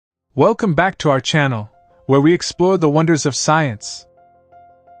Welcome back to our channel, where we explore the wonders of science.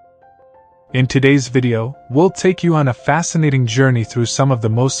 In today's video, we'll take you on a fascinating journey through some of the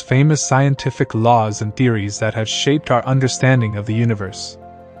most famous scientific laws and theories that have shaped our understanding of the universe.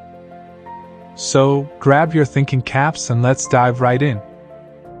 So, grab your thinking caps and let's dive right in.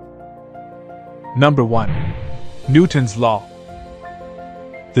 Number 1. Newton's Law.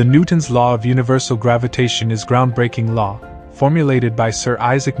 The Newton's Law of universal gravitation is a groundbreaking law, formulated by Sir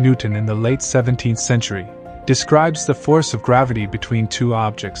Isaac Newton in the late 17th century, describes the force of gravity between two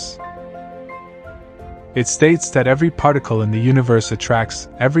objects. It states that every particle in the universe attracts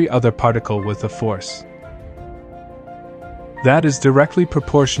every other particle with a force that is directly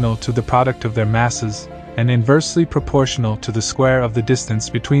proportional to the product of their masses and inversely proportional to the square of the distance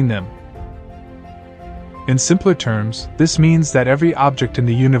between them. In simpler terms, this means that every object in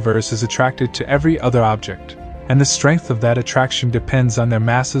the universe is attracted to every other object, and the strength of that attraction depends on their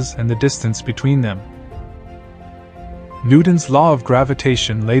masses and the distance between them. Newton's law of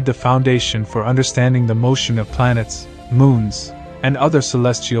gravitation laid the foundation for understanding the motion of planets, moons, and other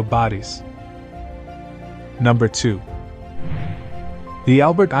celestial bodies. Number 2. The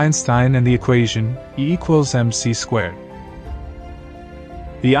Albert Einstein and the equation E equals mc squared.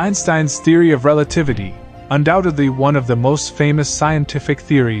 The Einstein's theory of relativity, undoubtedly one of the most famous scientific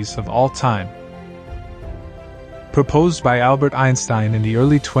theories of all time. Proposed by Albert Einstein in the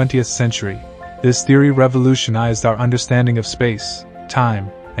early 20th century, this theory revolutionized our understanding of space, time,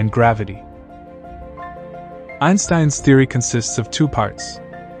 and gravity. Einstein's theory consists of two parts: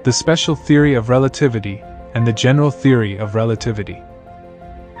 the special theory of relativity and the general theory of relativity.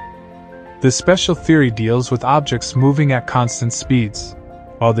 The special theory deals with objects moving at constant speeds,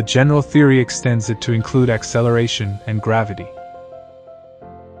 while the general theory extends it to include acceleration and gravity.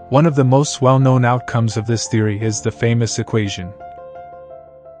 One of the most well-known outcomes of this theory is the famous equation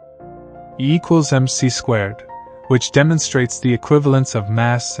E equals mc squared, which demonstrates the equivalence of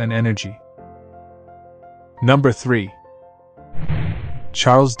mass and energy. Number 3.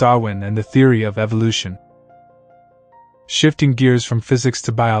 Charles Darwin and the theory of evolution. Shifting gears from physics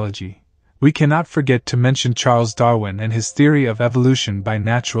to biology, we cannot forget to mention Charles Darwin and his theory of evolution by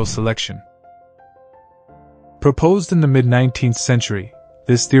natural selection. Proposed in the mid-19th century,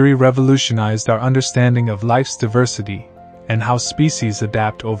 this theory revolutionized our understanding of life's diversity and how species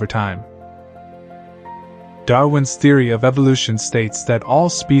adapt over time. Darwin's theory of evolution states that all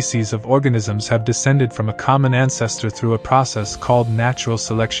species of organisms have descended from a common ancestor through a process called natural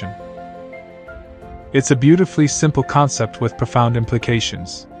selection. It's a beautifully simple concept with profound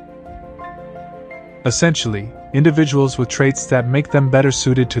implications. Essentially, individuals with traits that make them better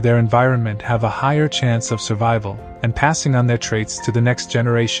suited to their environment have a higher chance of survival and passing on their traits to the next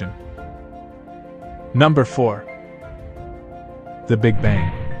generation. Number 4. The Big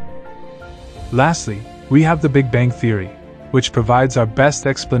Bang. Lastly, we have the Big Bang Theory, which provides our best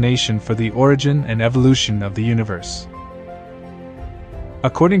explanation for the origin and evolution of the universe.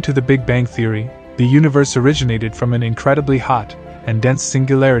 According to the Big Bang Theory, the universe originated from an incredibly hot and dense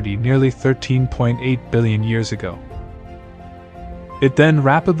singularity nearly 13.8 billion years ago. It then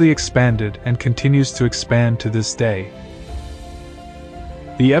rapidly expanded and continues to expand to this day.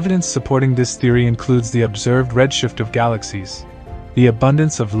 The evidence supporting this theory includes the observed redshift of galaxies, the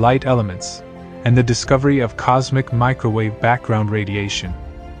abundance of light elements, and the discovery of cosmic microwave background radiation.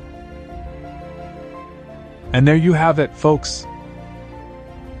 And there you have it, folks.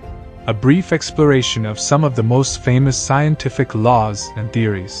 A brief exploration of some of the most famous scientific laws and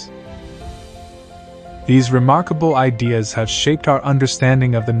theories. These remarkable ideas have shaped our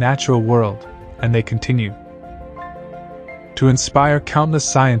understanding of the natural world, and they continue to inspire countless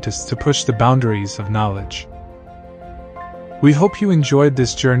scientists to push the boundaries of knowledge. We hope you enjoyed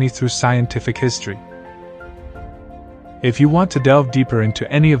this journey through scientific history. If you want to delve deeper into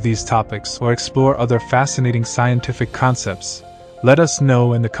any of these topics or explore other fascinating scientific concepts, let us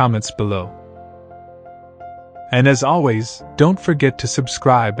know in the comments below. And as always, don't forget to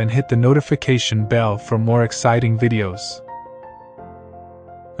subscribe and hit the notification bell for more exciting videos.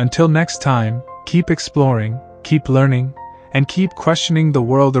 Until next time, keep exploring, keep learning, and keep questioning the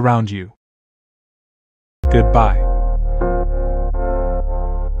world around you. Goodbye.